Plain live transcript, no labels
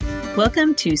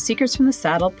Welcome to Secrets from the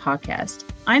Saddle podcast.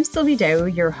 I'm Sylvie Dow,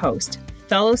 your host,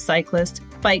 fellow cyclist,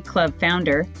 bike club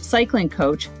founder, cycling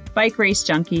coach, bike race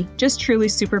junkie, just truly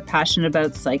super passionate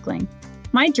about cycling.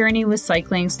 My journey with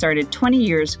cycling started 20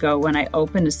 years ago when I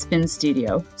opened a spin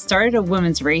studio, started a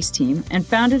women's race team, and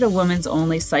founded a women's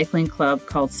only cycling club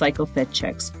called Cycle Fit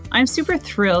Chicks. I'm super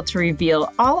thrilled to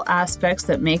reveal all aspects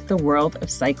that make the world of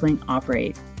cycling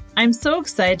operate. I'm so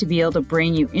excited to be able to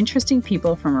bring you interesting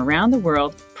people from around the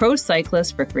world, pro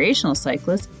cyclists, recreational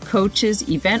cyclists, coaches,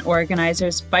 event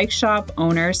organizers, bike shop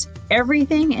owners,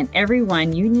 everything and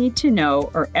everyone you need to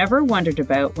know or ever wondered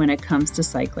about when it comes to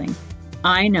cycling.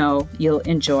 I know you'll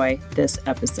enjoy this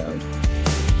episode.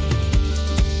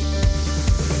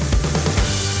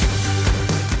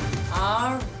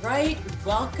 All right,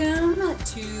 welcome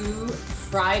to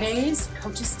Friday's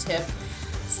Coach's Tip.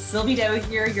 Sylvie Dow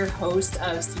here, your host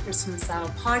of Secrets from the Saddle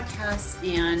podcast,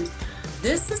 and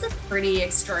this is a pretty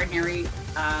extraordinary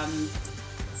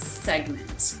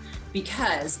segment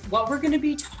because what we're going to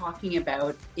be talking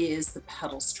about is the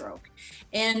pedal stroke.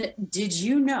 And did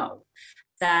you know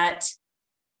that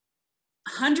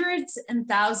hundreds and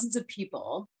thousands of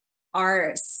people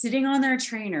are sitting on their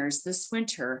trainers this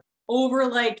winter over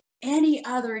like any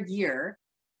other year,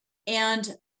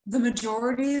 and the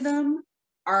majority of them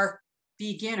are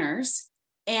beginners,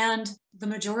 and the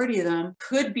majority of them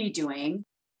could be doing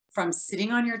from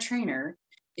sitting on your trainer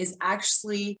is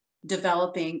actually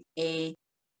developing a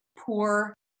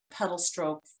poor pedal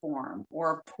stroke form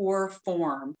or poor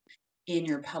form in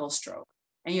your pedal stroke.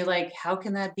 And you're like, how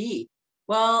can that be?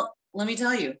 Well, let me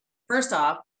tell you, first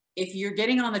off, if you're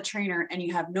getting on the trainer and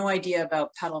you have no idea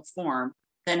about pedal form,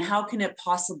 then how can it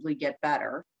possibly get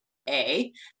better?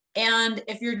 A. And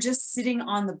if you're just sitting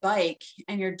on the bike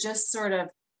and you're just sort of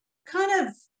kind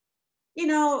of,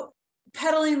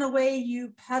 pedaling the way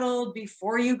you pedaled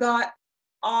before you got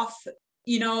off,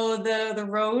 the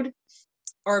road,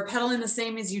 or pedaling the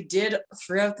same as you did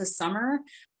throughout the summer,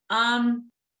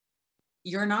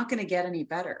 you're not going to get any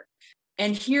better.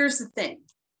 And here's the thing.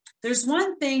 There's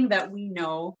one thing that we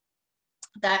know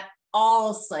that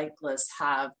all cyclists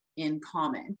have in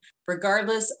common,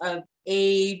 regardless of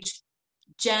age,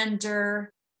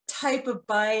 gender, type of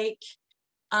bike,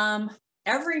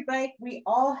 every bike, we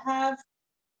all have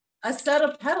a set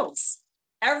of pedals.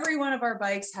 Every one of our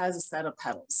bikes has a set of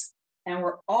pedals, and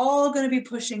we're all going to be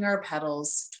pushing our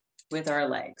pedals with our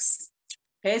legs.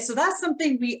 Okay, so that's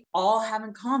something we all have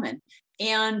in common.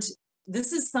 And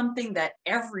this is something that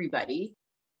everybody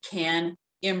can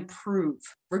improve,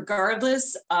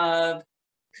 regardless of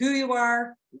who you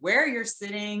are, where you're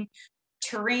sitting,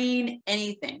 terrain,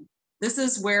 anything. This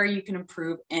is where you can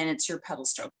improve, and it's your pedal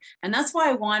stroke. And that's why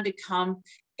I wanted to come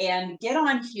and get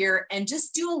on here and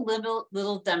just do a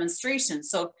little demonstration.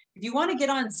 So if you want to get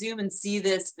on Zoom and see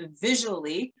this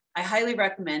visually, I highly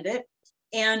recommend it.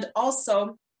 And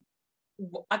also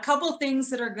a couple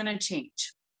things that are going to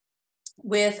change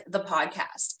with the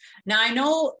podcast. Now, I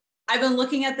know I've been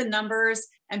looking at the numbers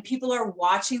and people are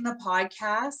watching the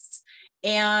podcasts,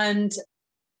 and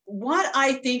what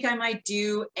I think I might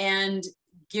do, and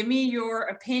give me your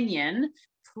opinion,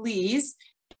 please,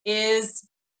 is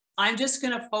I'm just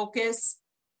going to focus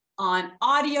on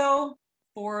audio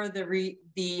for the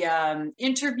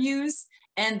interviews,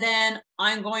 and then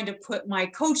I'm going to put my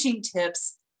coaching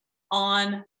tips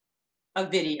on a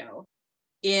video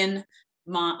on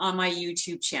my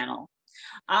YouTube channel.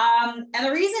 And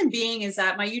the reason being is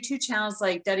that my YouTube channel is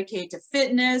like dedicated to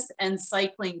fitness and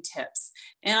cycling tips.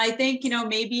 And I think,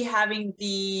 maybe having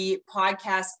the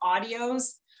podcast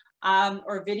audios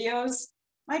or videos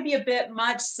might be a bit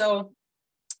much. So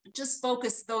just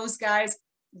focus those guys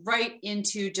right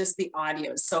into just the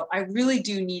audios. So I really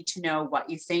do need to know what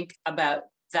you think about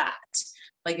that.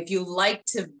 Like if you like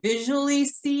to visually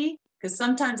see, because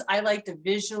sometimes I like to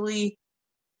visually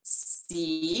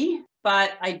see,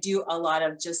 but I do a lot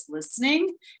of just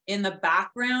listening in the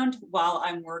background while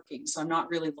I'm working. So I'm not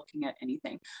really looking at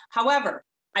anything. However,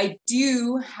 I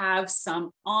do have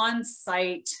some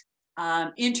on-site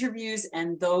interviews,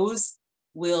 and those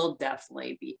will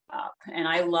definitely be up. And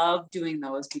I love doing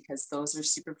those because those are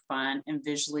super fun and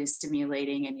visually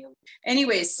stimulating. And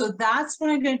anyways, so that's what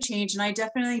I'm going to change. And I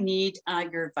definitely need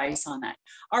your advice on that.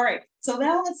 All right. So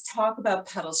now let's talk about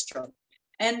pedal stroke.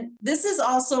 And this is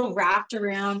also wrapped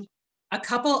around a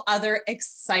couple other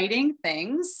exciting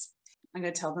things. I'm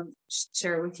going to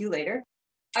share with you later.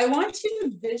 I want you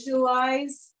to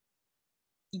visualize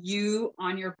you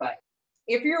on your bike.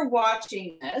 If you're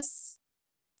watching this,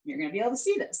 you're going to be able to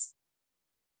see this.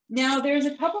 Now, there's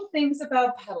a couple things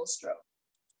about pedal stroke.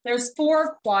 There's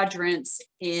 4 quadrants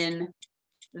in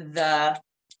the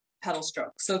pedal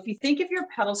stroke. So if you think of your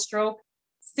pedal stroke,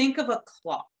 think of a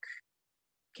clock.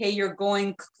 Okay, you're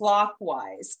going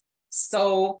clockwise.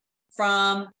 So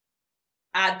from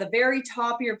at the very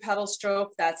top of your pedal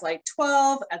stroke, that's like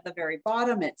 12. At the very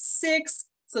bottom, it's 6.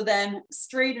 So then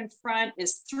straight in front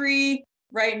is 3,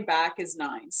 right and back is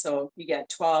 9. So you get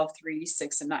 12, 3,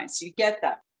 6, and 9. So you get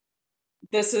that.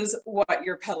 This is what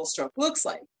your pedal stroke looks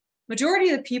like. Majority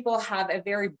of the people have a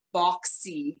very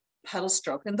boxy pedal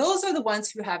stroke, and those are the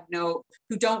ones who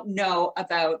don't know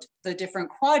about the different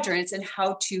quadrants and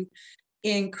how to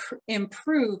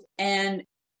improve and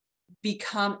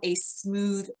become a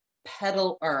smooth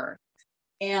pedaler.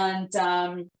 And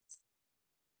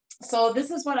so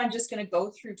this is what I'm just going to go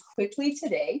through quickly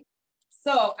today.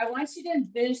 So I want you to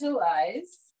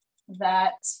visualize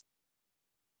that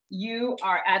you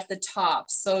are at the top.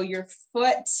 So your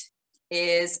foot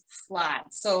is flat.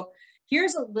 So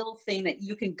here's a little thing that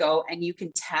you can go and you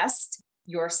can test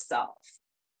yourself.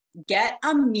 Get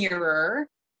a mirror,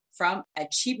 from a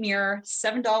cheap mirror,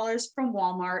 $7 from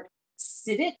Walmart,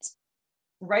 sit it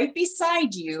right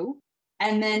beside you,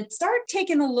 and then start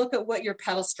taking a look at what your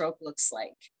pedal stroke looks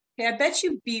like. Okay, I bet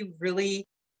you'd be really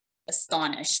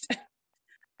astonished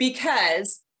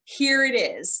because here it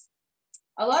is.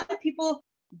 A lot of people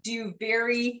do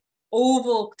very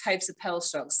oval types of pedal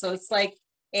strokes. So it's like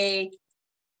a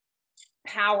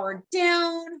power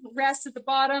down, rest at the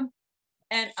bottom,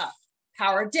 and up.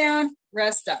 Power down,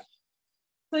 rest up.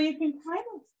 So you can kind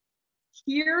of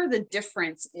hear the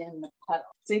difference in the pedal.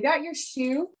 So you got your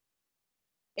shoe,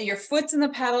 and your foot's in the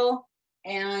pedal,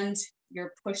 and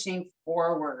you're pushing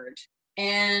forward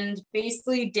and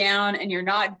basically down, and you're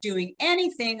not doing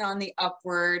anything on the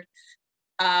upward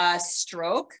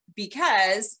stroke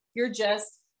because you're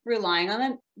just relying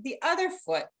on the other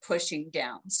foot pushing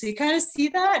down. So you kind of see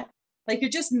that, like you're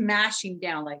just mashing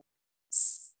down, like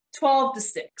 12 to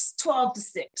 6, 12 to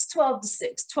 6, 12 to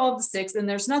 6, 12 to 6, and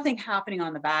there's nothing happening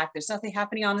on the back. There's nothing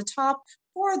happening on the top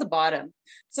or the bottom.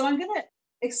 So I'm going to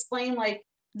explain, like,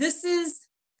 this is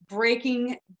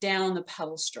breaking down the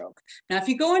pedal stroke. Now, if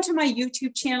you go into my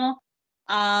YouTube channel,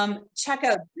 check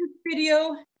out this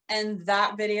video and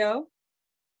that video.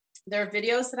 There are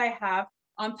videos that I have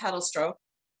on pedal stroke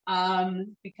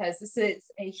because this is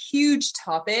a huge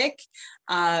topic.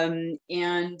 And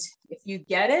if you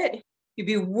get it, you'd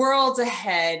be worlds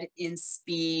ahead in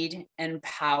speed and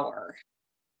power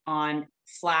on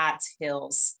flats,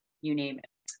 hills, you name it.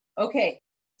 Okay,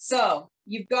 so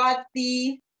you've got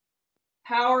the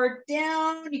power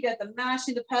down, you got the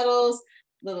mashing the pedals,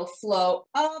 little flow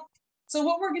up. So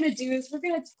what we're going to do is we're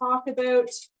going to talk about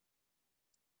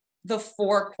the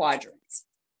 4 quadrants.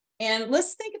 And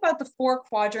let's think about the 4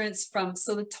 quadrants from,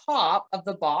 so the top of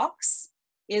the box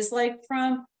is like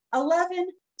from 11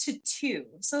 to 2.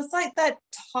 So it's like that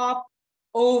top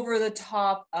over the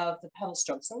top of the pedal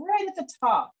stroke. So right at the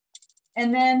top.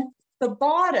 And then the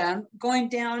bottom going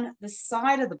down the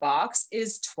side of the box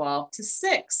is 12 to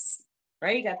 6,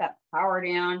 right? You got that power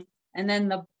down. And then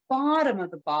the bottom of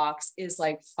the box is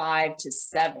like 5 to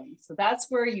 7. So that's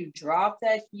where you drop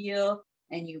that heel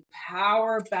and you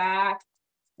power back.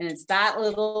 And it's that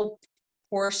little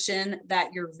portion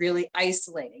that you're really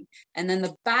isolating. And then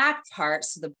the back part,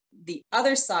 so the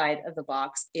other side of the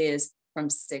box is from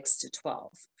 6 to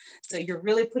 12. So you're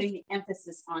really putting the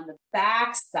emphasis on the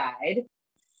back side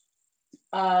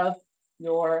of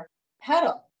your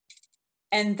pedal.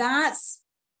 And that's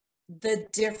the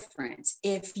difference.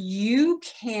 If you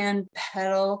can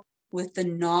pedal with the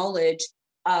knowledge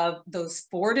of those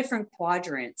 4 different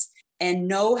quadrants and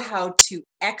know how to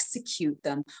execute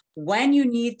them when you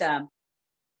need them,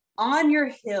 on your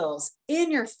hills,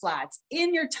 in your flats,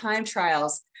 in your time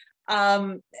trials,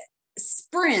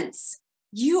 sprints,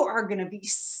 you are going to be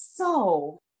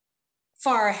so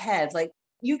far ahead. Like,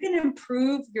 you can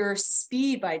improve your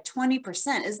speed by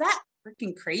 20%. Is that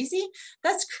freaking crazy?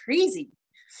 That's crazy.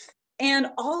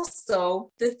 And also,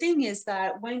 the thing is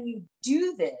that when you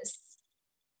do this,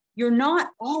 you're not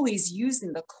always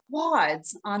using the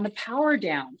quads on the power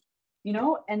down, you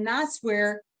know, and that's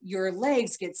where your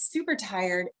legs get super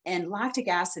tired and lactic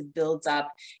acid builds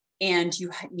up and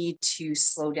you need to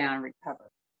slow down and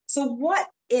recover. So what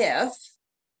if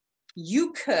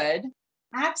you could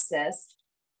access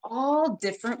all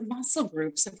different muscle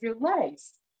groups of your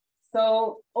legs?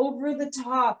 So over the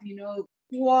top, you know,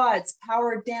 quads,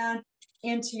 power down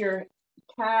into your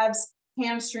calves,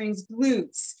 hamstrings,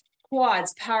 glutes.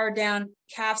 Quads, power down,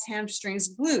 calves,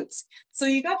 hamstrings, glutes. So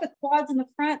you got the quads in the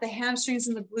front, the hamstrings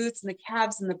in the glutes, and the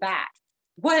calves in the back.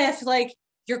 What if, like,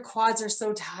 your quads are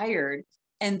so tired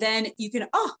and then you can,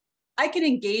 I can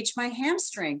engage my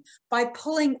hamstring by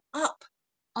pulling up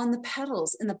on the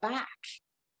pedals in the back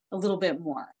a little bit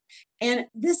more. And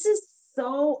this is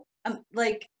so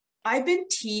like, I've been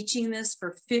teaching this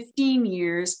for 15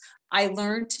 years. I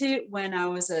learned it when I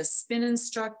was a spin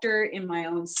instructor in my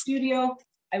own studio.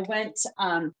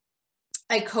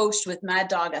 I coached with Mad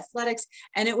Dog Athletics,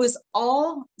 and it was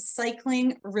all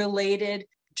cycling related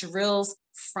drills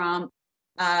from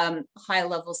high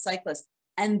level cyclists.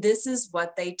 And this is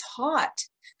what they taught.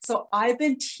 So I've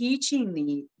been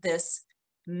teaching this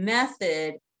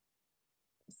method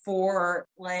for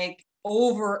like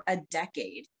over a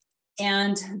decade.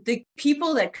 And the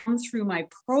people that come through my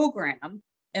program,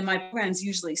 and my program's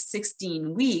usually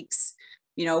 16 weeks,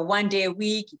 you know, 1 day a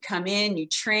week, you come in, you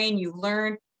train, you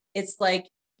learn. It's like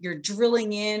you're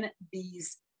drilling in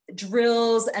these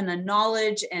drills and the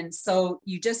knowledge. And so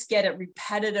you just get it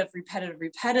repetitive.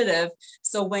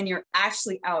 So when you're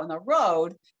actually out on the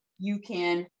road, you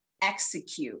can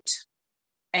execute,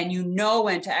 and you know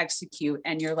when to execute,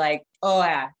 and you're like, oh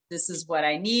yeah, this is what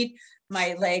I need.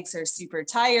 My legs are super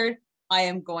tired. I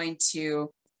am going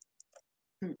to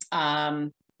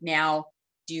now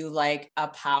do like a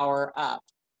power up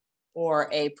or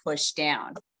a push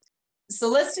down. So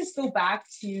let's just go back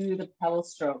to the pedal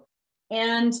stroke.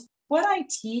 And what I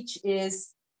teach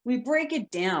is we break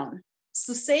it down.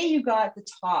 So say you got the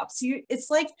top. So it's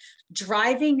like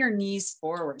driving your knees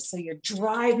forward. So you're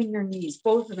driving your knees,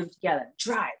 both of them together.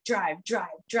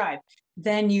 Drive.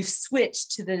 Then you switch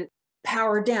to the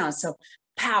power down. So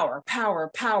power.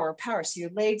 So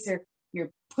your legs you're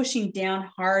pushing down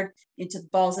hard into the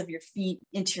balls of your feet,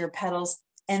 into your pedals.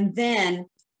 And then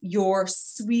you're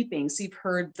sweeping. So you've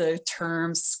heard the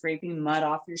term scraping mud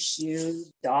off your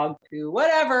shoes, dog poo,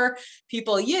 whatever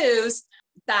people use.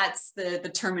 That's the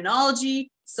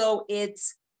terminology. So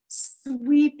it's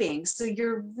sweeping. So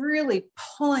you're really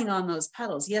pulling on those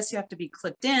pedals. Yes, you have to be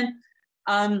clipped in.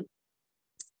 And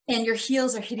your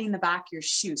heels are hitting the back of your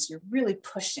shoes. So you're really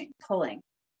pushing, pulling.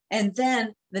 And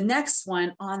then the next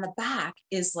one on the back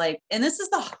is like, and this is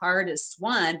the hardest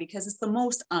one because it's the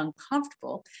most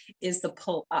uncomfortable, is the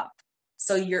pull up.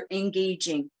 So you're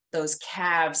engaging those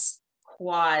calves,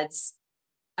 calves,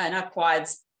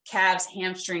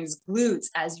 hamstrings, glutes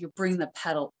as you bring the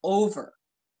pedal over.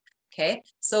 Okay.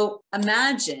 So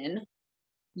imagine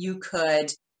you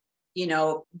could, you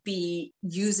know, be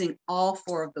using all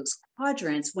 4 of those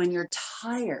quadrants when you're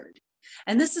tired.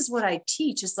 And this is what I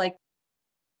teach. It's like,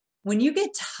 when you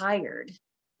get tired,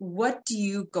 what do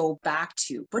you go back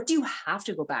to? What do you have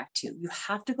to go back to? You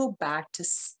have to go back to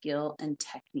skill and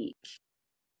technique.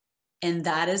 And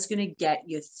that is going to get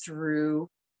you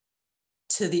through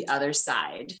to the other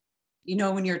side. You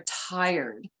know, when you're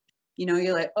tired, you know,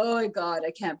 you're like, oh my God,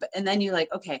 I can't. And then you're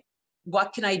like, okay,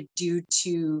 what can I do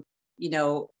to, you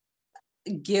know,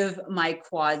 give my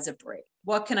quads a break?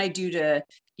 What can I do to,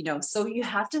 you know, so you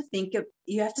have to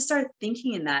you have to start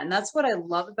thinking in that. And that's what I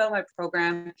love about my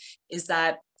program, is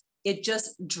that it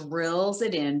just drills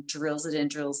it in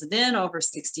over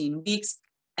 16 weeks.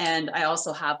 And I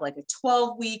also have like a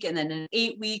 12-week and then an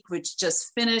 8-week, which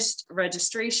just finished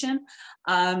registration.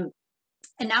 And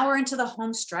now we're into the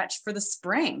home stretch for the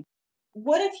spring.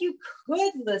 What if you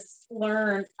could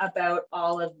learn about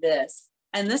all of this?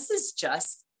 And this is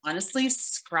just honestly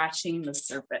scratching the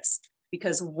surface,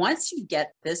 because once you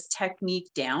get this technique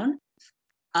down,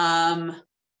 I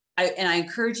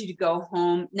encourage you to go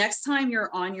home. Next time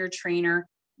you're on your trainer,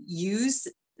 use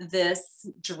this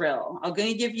drill. I'm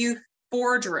going to give you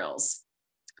 4 drills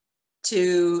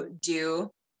to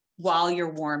do while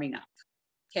you're warming up.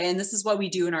 Okay. And this is what we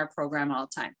do in our program all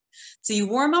the time. So you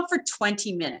warm up for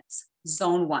 20 minutes,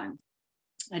 zone 1.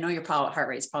 I know your heart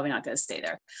rate is probably not going to stay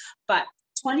there, but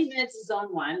 20 minutes is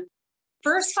zone 1.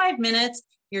 First 5 minutes,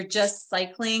 you're just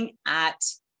cycling at,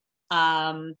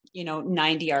 90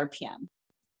 RPM.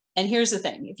 And here's the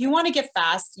thing. If you want to get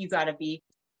fast, you got to be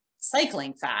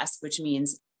cycling fast, which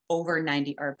means over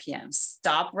 90 RPM.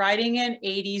 Stop riding in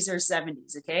 80s or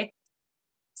 70s, okay?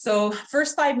 So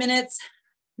first 5 minutes,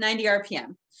 90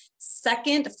 RPM.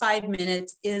 Second 5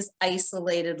 minutes is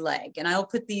isolated leg. And I'll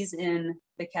put these in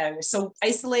the category. So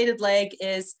isolated leg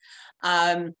is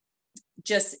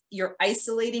just you're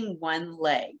isolating one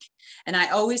leg. And I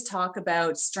always talk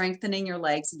about strengthening your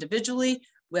legs individually,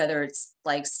 whether it's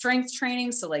like strength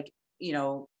training. So like, you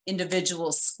know,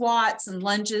 individual squats and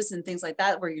lunges and things like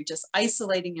that, where you're just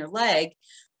isolating your leg.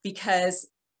 Because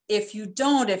if you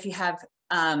have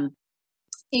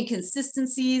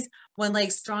inconsistencies, one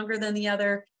leg's stronger than the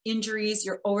other, injuries,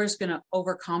 you're always going to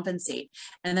overcompensate.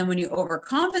 And then when you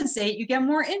overcompensate, you get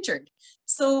more injured.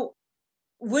 So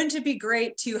wouldn't it be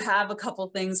great to have a couple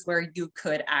things where you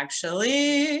could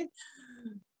actually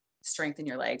strengthen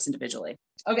your legs individually?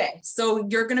 Okay, so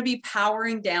you're going to be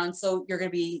powering down. So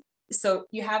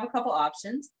you have a couple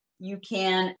options. You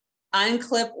can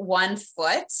unclip one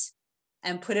foot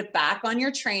and put it back on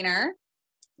your trainer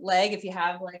leg if you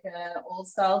have like a old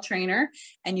style trainer,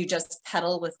 and you just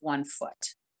pedal with one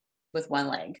foot, with one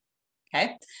leg.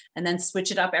 Okay. And then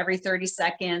switch it up every 30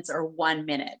 seconds or 1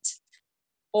 minute.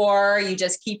 Or you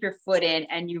just keep your foot in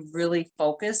and you really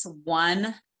focus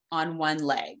on one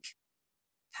leg,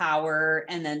 power,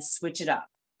 and then switch it up.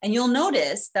 And you'll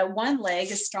notice that one leg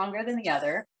is stronger than the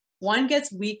other. One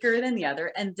gets weaker than the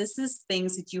other. And this is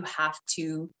things that you have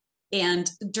to, and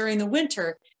during the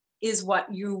winter is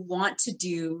what you want to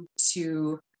do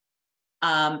to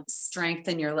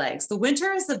strengthen your legs. The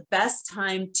winter is the best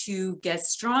time to get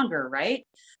stronger, right?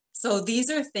 So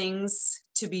these are things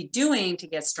to be doing to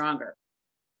get stronger.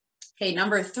 Okay,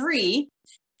 number 3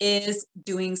 is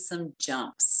doing some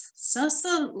jumps. So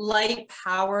some light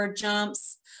power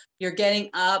jumps. You're getting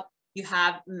up, you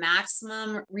have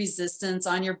maximum resistance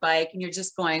on your bike, and you're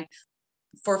just going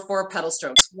for 4 pedal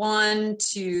strokes. 1,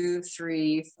 2,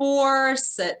 3, 4,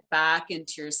 sit back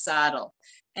into your saddle.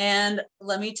 And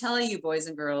let me tell you, boys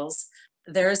and girls,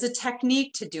 there's a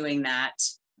technique to doing that.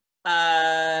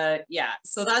 Yeah,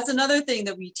 so that's another thing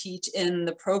that we teach in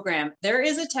the program. There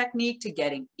is a technique to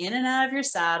getting in and out of your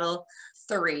saddle.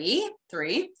 3.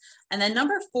 And then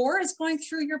number 4 is going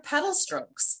through your pedal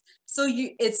strokes. So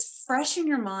it's fresh in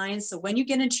your mind. So when you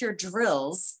get into your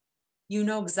drills, you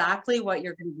know exactly what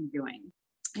you're going to be doing.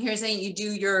 Here's saying you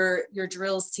do your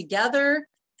drills together.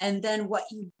 And then what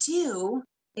you do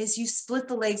is you split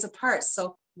the legs apart.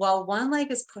 So while one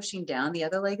leg is pushing down, the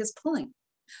other leg is pulling.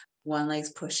 One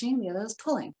leg's pushing, the other is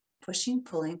pulling. Pushing,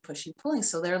 pulling, pushing, pulling.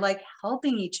 So they're like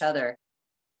helping each other.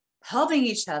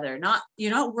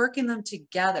 You're not working them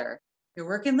together. You're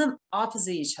working them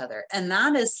opposite each other. And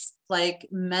that is like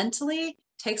mentally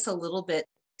takes a little bit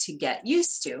to get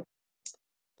used to.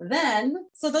 Then,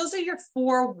 so those are your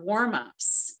 4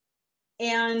 warm-ups.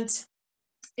 And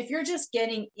if you're just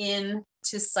getting into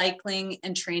cycling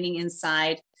and training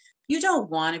inside, you don't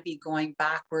want to be going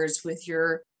backwards with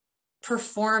your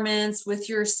performance, with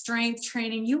your strength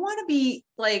training. You want to be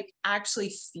like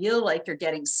actually feel like you're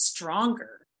getting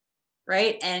stronger,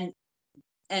 right?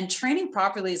 And training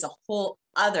properly is a whole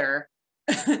other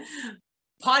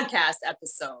podcast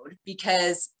episode,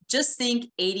 because just think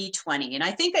 80-20. And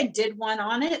I think I did one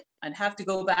on it. I'd have to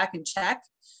go back and check.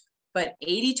 But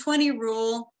 80-20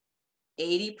 rule,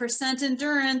 80%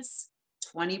 endurance,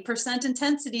 20%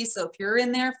 intensity. So if you're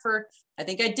in there for, I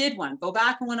think I did one, go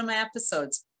back in one of my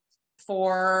episodes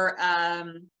for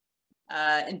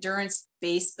endurance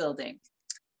base building.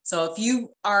 So if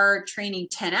you are training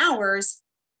 10 hours,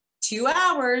 2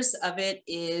 hours of it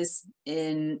is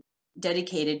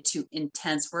dedicated to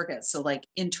intense workouts. So like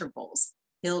intervals,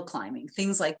 hill climbing,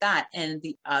 things like that. And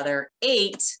the other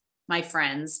 8, my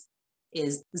friends,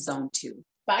 is zone 2.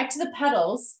 Back to the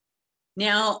pedals.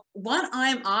 Now, what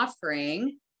I'm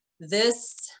offering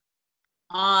this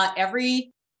I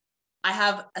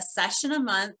have a session a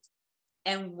month.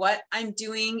 And what I'm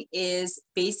doing is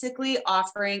basically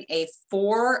offering a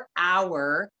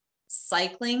 4-hour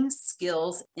cycling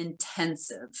skills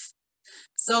intensive.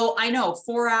 So I know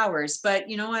 4 hours, but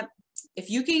you know what? If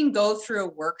you can go through a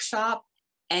workshop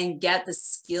and get the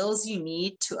skills you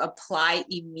need to apply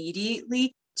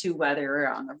immediately to whether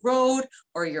you're on the road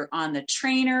or you're on the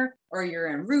trainer or you're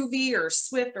in Rouvy or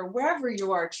Swift or wherever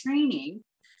you are training,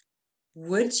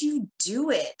 would you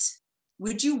do it?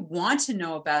 Would you want to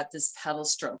know about this pedal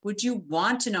stroke? Would you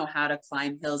want to know how to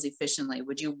climb hills efficiently?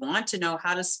 Would you want to know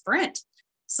how to sprint?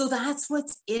 So that's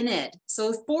what's in it.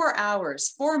 So 4 hours,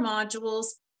 4 modules.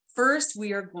 First,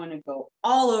 we are going to go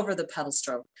all over the pedal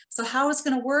stroke. So how it's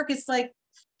going to work, it's like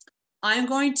I'm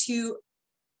going to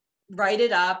write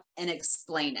it up and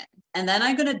explain it. And then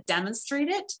I'm going to demonstrate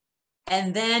it.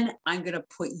 And then I'm going to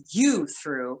put you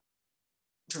through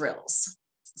drills.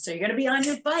 So you're going to be on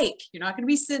your bike. You're not going to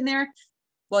be sitting there.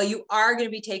 Well, you are going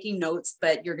to be taking notes,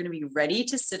 but you're going to be ready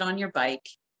to sit on your bike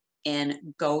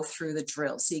and go through the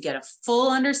drill. So you get a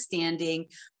full understanding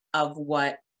of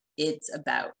what it's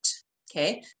about.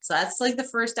 Okay. So that's like the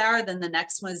first hour. Then the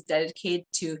next one is dedicated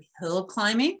to hill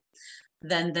climbing.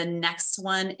 Then the next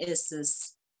one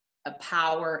is a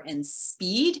power and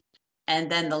speed.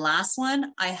 And then the last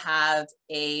one, I have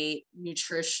a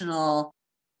nutritional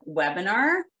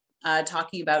webinar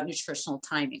talking about nutritional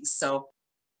timing. So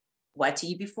what to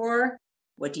eat before,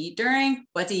 what to eat during,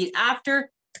 what to eat after,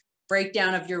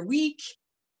 breakdown of your week,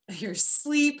 your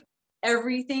sleep,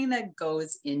 everything that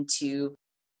goes into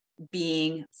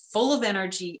being full of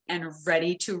energy and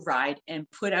ready to ride and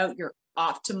put out your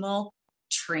optimal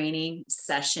training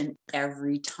session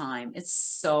every time. It's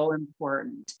so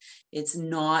important. It's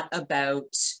not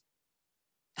about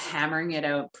hammering it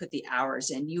out, put the hours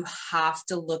in. You have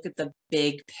to look at the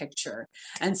big picture.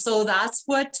 And so that's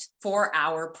what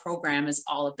 4-hour program is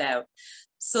all about.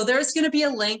 So there's going to be a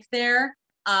link there.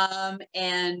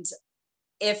 And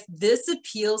if this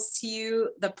appeals to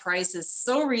you, the price is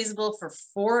so reasonable for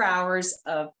 4 hours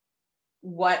of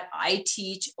what I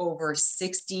teach over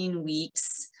 16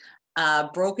 weeks,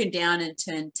 broken down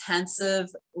into intensive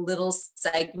little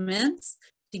segments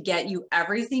to get you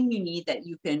everything you need that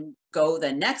you can go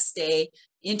the next day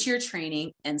into your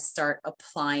training and start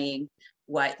applying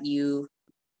what you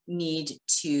need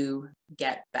to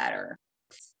get better.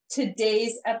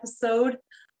 Today's episode,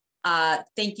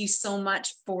 thank you so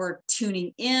much for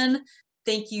tuning in.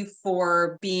 Thank you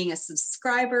for being a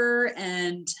subscriber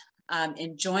and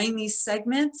enjoying these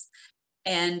segments.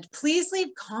 And please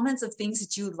leave comments of things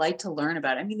that you would like to learn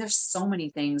about. I mean, there's so many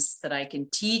things that I can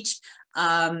teach.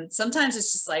 Sometimes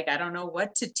it's just like, I don't know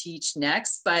what to teach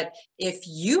next, but if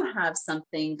you have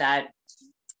something that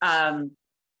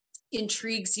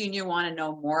intrigues you and you want to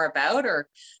know more about, or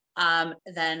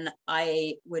then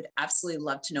I would absolutely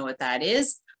love to know what that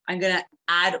is. I'm going to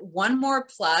add one more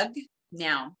plug.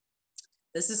 Now,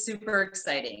 this is super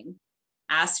exciting.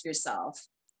 Ask yourself,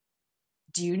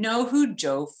 do you know who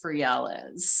Joe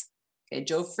Friel is? Okay,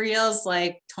 Joe Friel is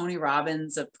like Tony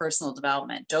Robbins of personal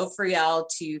development. Joe Friel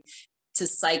to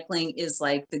cycling is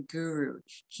like the guru.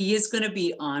 He is going to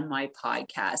be on my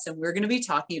podcast, and we're going to be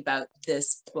talking about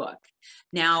this book.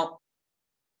 Now,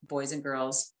 boys and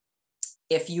girls,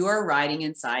 if you are riding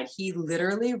inside, he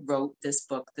literally wrote this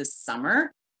book this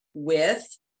summer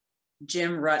with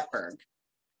Jim Rutberg.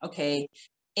 Okay.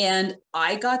 And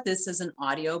I got this as an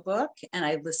audiobook and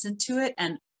I listened to it.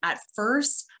 And at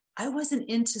first I wasn't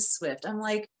into Swift. I'm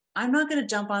like, I'm not going to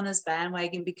jump on this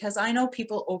bandwagon because I know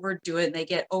people overdo it and they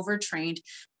get overtrained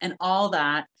and all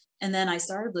that. And then I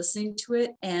started listening to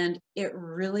it and it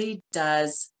really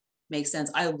does make sense.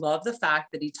 I love the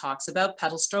fact that he talks about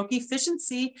pedal stroke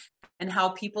efficiency and how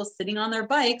people sitting on their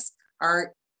bikes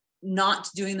are not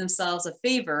doing themselves a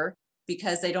favor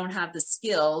because they don't have the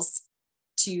skills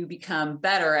to become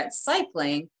better at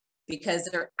cycling because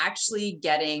they're actually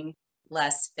getting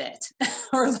less fit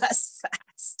or less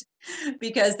fast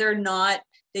because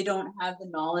they don't have the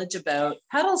knowledge about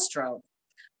pedal stroke.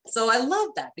 So I love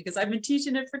that because I've been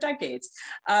teaching it for decades.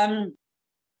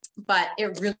 But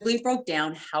it really broke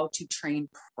down how to train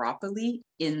properly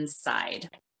inside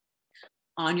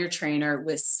on your trainer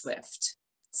with Swift.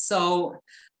 So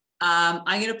I'm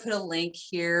going to put a link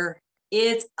here.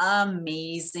 It's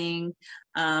amazing.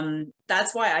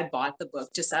 That's why I bought the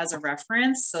book, just as a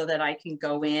reference so that I can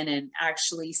go in and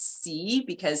actually see,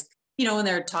 because, you know, when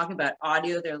they're talking about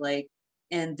audio, they're like,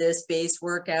 and this base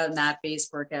workout and that base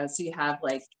workout. So you have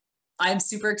like, I'm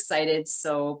super excited.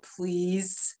 So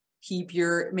please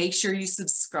make sure you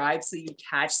subscribe so you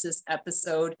catch this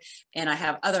episode. And I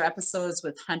have other episodes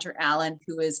with Hunter Allen,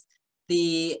 who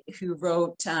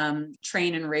wrote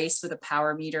Train and Race with a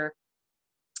Power Meter.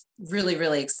 Really,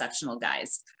 really exceptional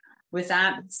guys. With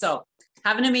that, so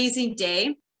have an amazing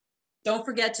day. Don't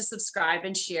forget to subscribe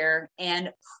and share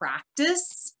and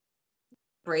practice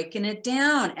breaking it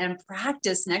down and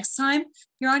practice. Next time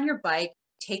you're on your bike,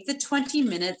 take the 20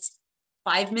 minutes,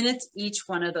 5 minutes each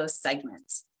one of those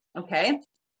segments. Okay.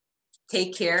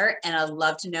 Take care. And I'd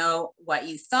love to know what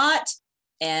you thought,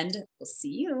 and we'll see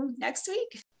you next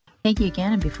week. Thank you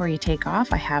again. And before you take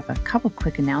off, I have a couple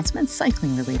quick announcements,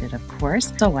 cycling related, of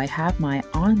course. So I have my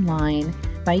online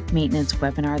bike maintenance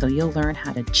webinar, though you'll learn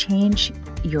how to change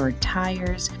your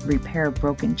tires, repair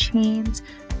broken chains,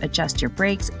 adjust your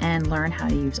brakes, and learn how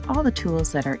to use all the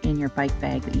tools that are in your bike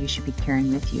bag that you should be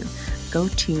carrying with you. Go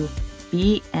to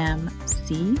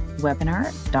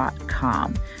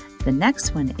bmcwebinar.com. The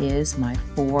next one is my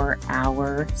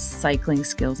 4-hour cycling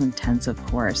skills intensive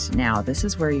course. Now, this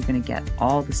is where you're going to get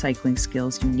all the cycling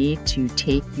skills you need to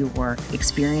take your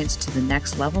experience to the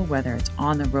next level, whether it's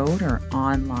on the road or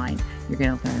online. You're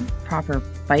going to learn proper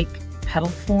bike pedal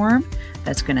form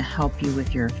that's going to help you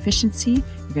with your efficiency.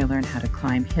 You're going to learn how to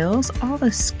climb hills, all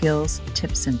the skills,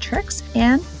 tips, and tricks,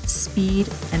 and speed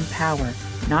and power.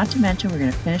 Not to mention, we're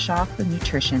going to finish off with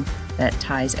nutrition that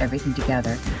ties everything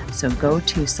together. So go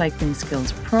to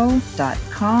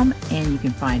cyclingskillspro.com and you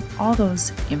can find all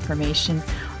those information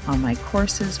on my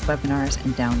courses, webinars,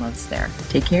 and downloads there.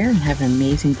 Take care and have an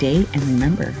amazing day. And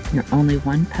remember, you're only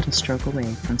one pedal stroke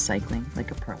away from cycling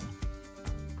like a pro.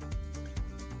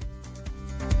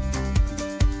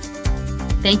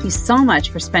 Thank you so much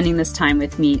for spending this time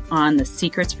with me on the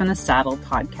Secrets from the Saddle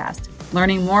podcast.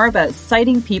 learning more about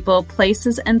sighting people,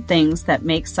 places, and things that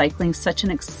make cycling such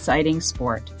an exciting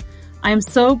sport. I am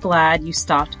so glad you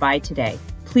stopped by today.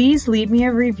 Please leave me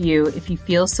a review if you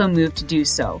feel so moved to do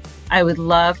so. I would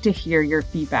love to hear your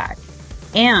feedback.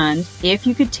 And if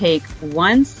you could take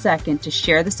 1 second to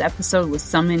share this episode with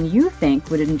someone you think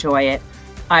would enjoy it,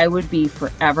 I would be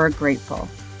forever grateful.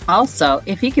 Also,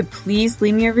 if you could please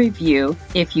leave me a review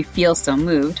if you feel so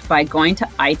moved by going to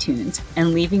iTunes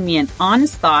and leaving me an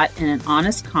honest thought and an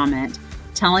honest comment,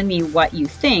 telling me what you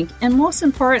think, and most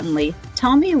importantly,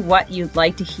 tell me what you'd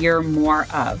like to hear more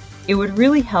of. It would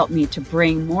really help me to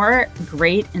bring more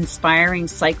great, inspiring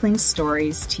cycling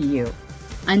stories to you.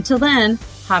 Until then,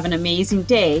 have an amazing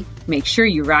day, make sure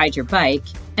you ride your bike,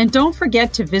 and don't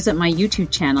forget to visit my YouTube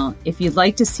channel if you'd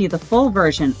like to see the full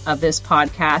version of this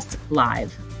podcast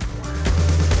live.